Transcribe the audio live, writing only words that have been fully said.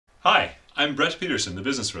Hi, I'm Brett Peterson, the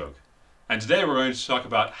Business Rogue, and today we're going to talk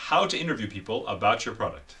about how to interview people about your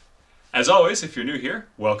product. As always, if you're new here,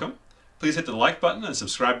 welcome. Please hit the like button and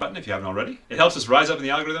subscribe button if you haven't already. It helps us rise up in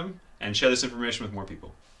the algorithm and share this information with more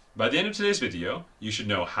people. By the end of today's video, you should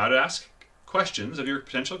know how to ask questions of your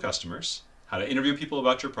potential customers, how to interview people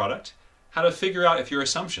about your product, how to figure out if your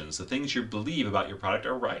assumptions, the things you believe about your product,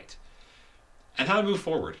 are right, and how to move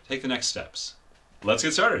forward, take the next steps. Let's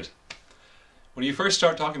get started. When you first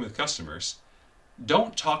start talking with customers,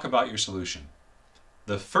 don't talk about your solution.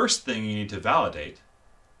 The first thing you need to validate,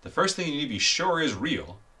 the first thing you need to be sure is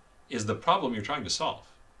real, is the problem you're trying to solve.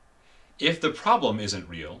 If the problem isn't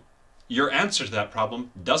real, your answer to that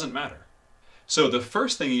problem doesn't matter. So the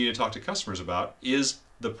first thing you need to talk to customers about is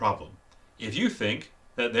the problem. If you think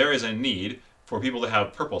that there is a need for people to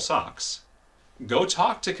have purple socks, go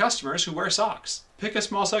talk to customers who wear socks. Pick a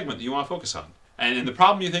small segment that you want to focus on. And the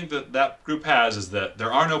problem you think that that group has is that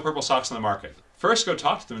there are no purple socks on the market. First, go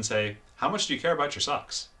talk to them and say, how much do you care about your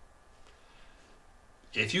socks?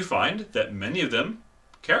 If you find that many of them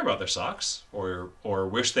care about their socks or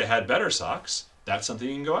wish they had better socks, that's something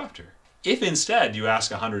you can go after. If instead you ask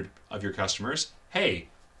 100 of your customers, hey,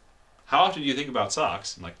 how often do you think about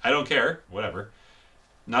socks? I'm like, I don't care, whatever.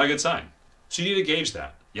 Not a good sign. So you need to gauge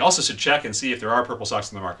that. You also should check and see if there are purple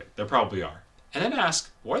socks in the market. There probably are. And then ask,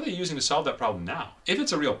 what are they using to solve that problem now? If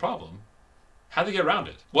it's a real problem, how do they get around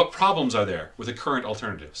it? What problems are there with the current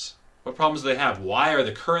alternatives? What problems do they have? Why are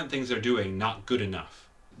the current things they're doing not good enough?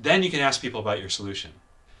 Then you can ask people about your solution.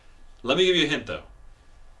 Let me give you a hint though.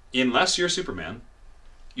 Unless you're Superman,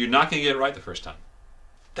 you're not going to get it right the first time.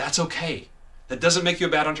 That's okay. That doesn't make you a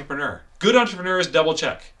bad entrepreneur. Good entrepreneurs double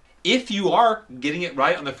check. If you are getting it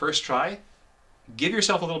right on the first try, give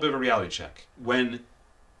yourself a little bit of a reality check. When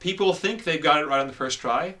people think they've got it right on the first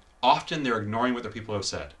try, often they're ignoring what their people have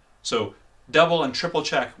said. So double and triple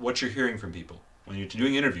check what you're hearing from people. When you're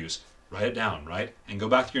doing interviews, write it down, right? And go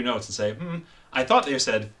back to your notes and say, I thought they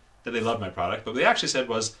said that they loved my product, but what they actually said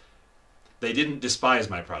was they didn't despise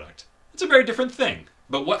my product. It's a very different thing.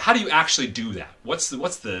 But how do you actually do that? What's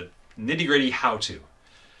the nitty-gritty how-to?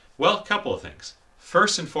 Well, a couple of things.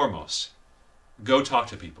 First and foremost, go talk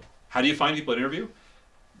to people. How do you find people to interview?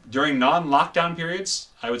 During non-lockdown periods,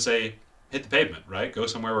 I would say hit the pavement, right? Go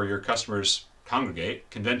somewhere where your customers congregate,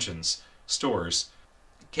 conventions, stores.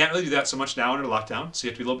 Can't really do that so much now under lockdown, so you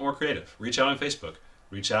have to be a little more creative. Reach out on Facebook.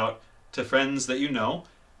 Reach out to friends that you know.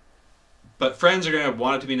 But friends are going to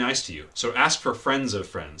want it to be nice to you. So ask for friends of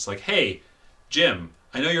friends. Like, hey, Jim,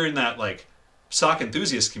 I know you're in that sock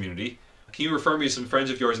enthusiast community. Can you refer me to some friends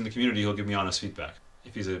of yours in the community who'll give me honest feedback?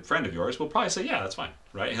 If he's a friend of yours, we'll probably say, yeah, that's fine,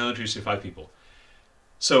 right? And he'll introduce you to 5 people.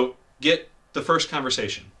 So get the first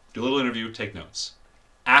conversation. Do a little interview, take notes.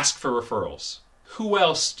 Ask for referrals. Who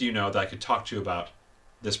else do you know that I could talk to about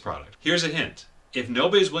this product? Here's a hint. If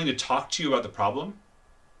nobody's willing to talk to you about the problem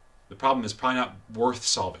is probably not worth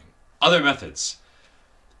solving. Other methods.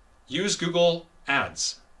 Use Google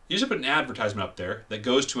Ads. You should put an advertisement up there that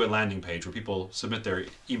goes to a landing page where people submit their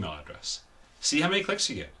email address. See how many clicks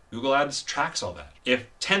you get. Google Ads tracks all that. If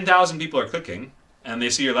 10,000 people are clicking and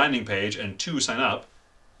they see your landing page and 2 sign up,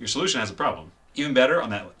 your solution has a problem. Even better, on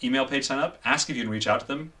that email page sign up, ask if you can reach out to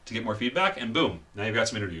them to get more feedback, and boom, now you've got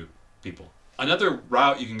some interview people. Another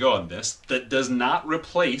route you can go on this that does not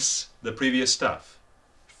replace the previous stuff.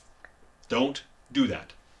 Don't do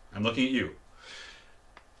that. I'm looking at you.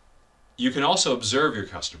 You can also observe your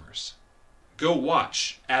customers. Go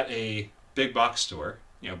watch at a big box store,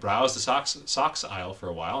 browse the socks aisle for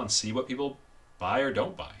a while and see what people buy or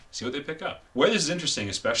don't buy. See what they pick up. Where this is interesting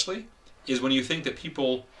especially is when you think that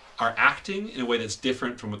people are acting in a way that's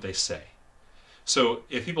different from what they say. So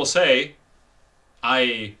if people say,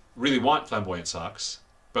 I really want flamboyant socks,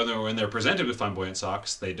 but when they're presented with flamboyant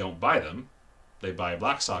socks, they don't buy them. They buy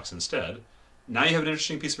black socks instead. Now you have an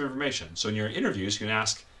interesting piece of information. So in your interviews, you can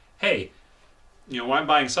ask, hey, when I'm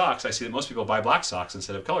buying socks, I see that most people buy black socks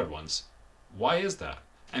instead of colored ones. Why is that?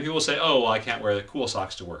 And people will say, oh, well, I can't wear the cool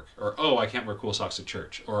socks to work. Or, oh, I can't wear cool socks to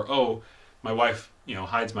church. Or, oh, my wife,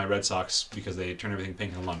 hides my red socks because they turn everything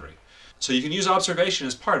pink in the laundry. So you can use observation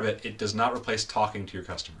as part of it. It does not replace talking to your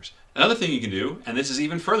customers. Another thing you can do, and this is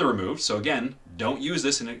even further removed, so again, don't use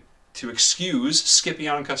this to excuse skipping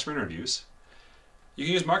out on customer interviews. You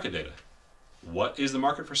can use market data. What is the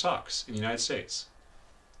market for socks in the United States?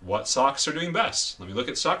 What socks are doing best? Let me look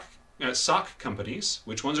at sock companies.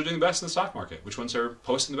 Which ones are doing best in the stock market? Which ones are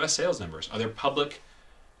posting the best sales numbers? Are there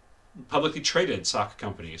publicly traded sock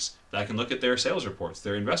companies that I can look at their sales reports,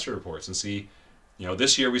 their investor reports, and see,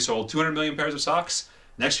 this year we sold 200 million pairs of socks.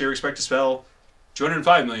 Next year we expect to sell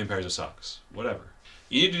 205 million pairs of socks. Whatever.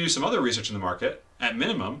 You need to do some other research in the market. At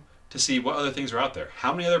minimum, to see what other things are out there.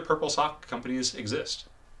 How many other purple sock companies exist?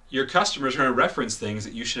 Your customers are going to reference things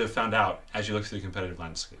that you should have found out as you look through the competitive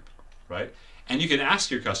landscape, right? And you can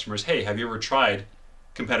ask your customers, hey, have you ever tried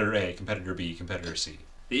competitor A, competitor B, competitor C?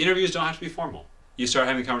 The interviews don't have to be formal. You start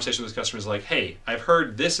having conversations with customers like, hey, I've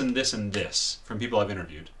heard this and this and this from people I've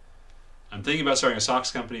interviewed. I'm thinking about starting a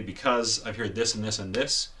socks company because I've heard this and this and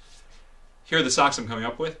this. Here are the socks I'm coming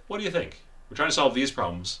up with. What do you think? We're trying to solve these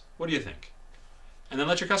problems. What do you think? And then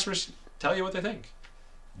let your customers tell you what they think.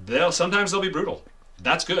 Sometimes they'll be brutal.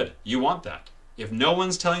 That's good. You want that. If no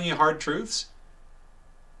one's telling you hard truths,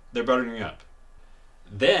 they're buttering you up.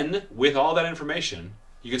 Then, with all that information,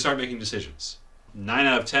 you can start making decisions. 9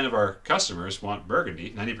 out of 10 of our customers want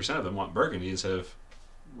burgundy. 90% of them want burgundy instead of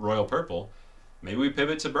royal purple. Maybe we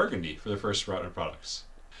pivot to burgundy for the first round of products.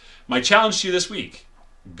 My challenge to you this week,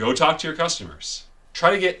 go talk to your customers.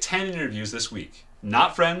 Try to get 10 interviews this week.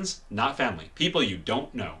 Not friends, not family. People you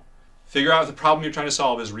don't know. Figure out if the problem you're trying to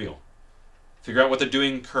solve is real. Figure out what they're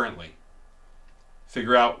doing currently.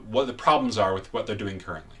 Figure out what the problems are with what they're doing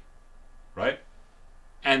currently. Right?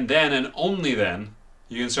 And then, and only then,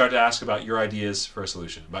 you can start to ask about your ideas for a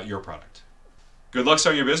solution, about your product. Good luck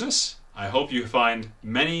starting your business. I hope you find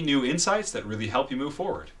many new insights that really help you move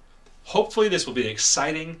forward. Hopefully this will be an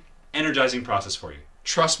exciting, energizing process for you.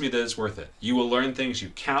 Trust me that it's worth it. You will learn things you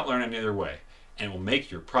cannot learn any other way, and it will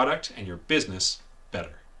make your product and your business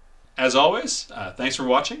better. As always, thanks for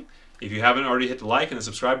watching. If you haven't already hit the like and the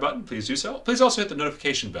subscribe button, please do so. Please also hit the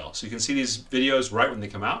notification bell so you can see these videos right when they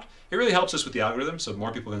come out. It really helps us with the algorithm so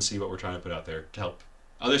more people can see what we're trying to put out there to help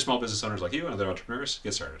other small business owners like you and other entrepreneurs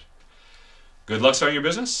get started. Good luck starting your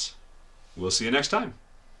business. We'll see you next time.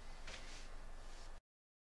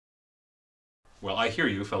 Well, I hear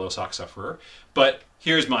you, fellow sock sufferer, but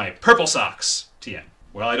here's my purple socks, TM.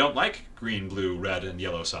 Well, I don't like green, blue, red, and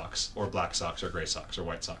yellow socks, or black socks, or gray socks, or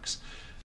white socks.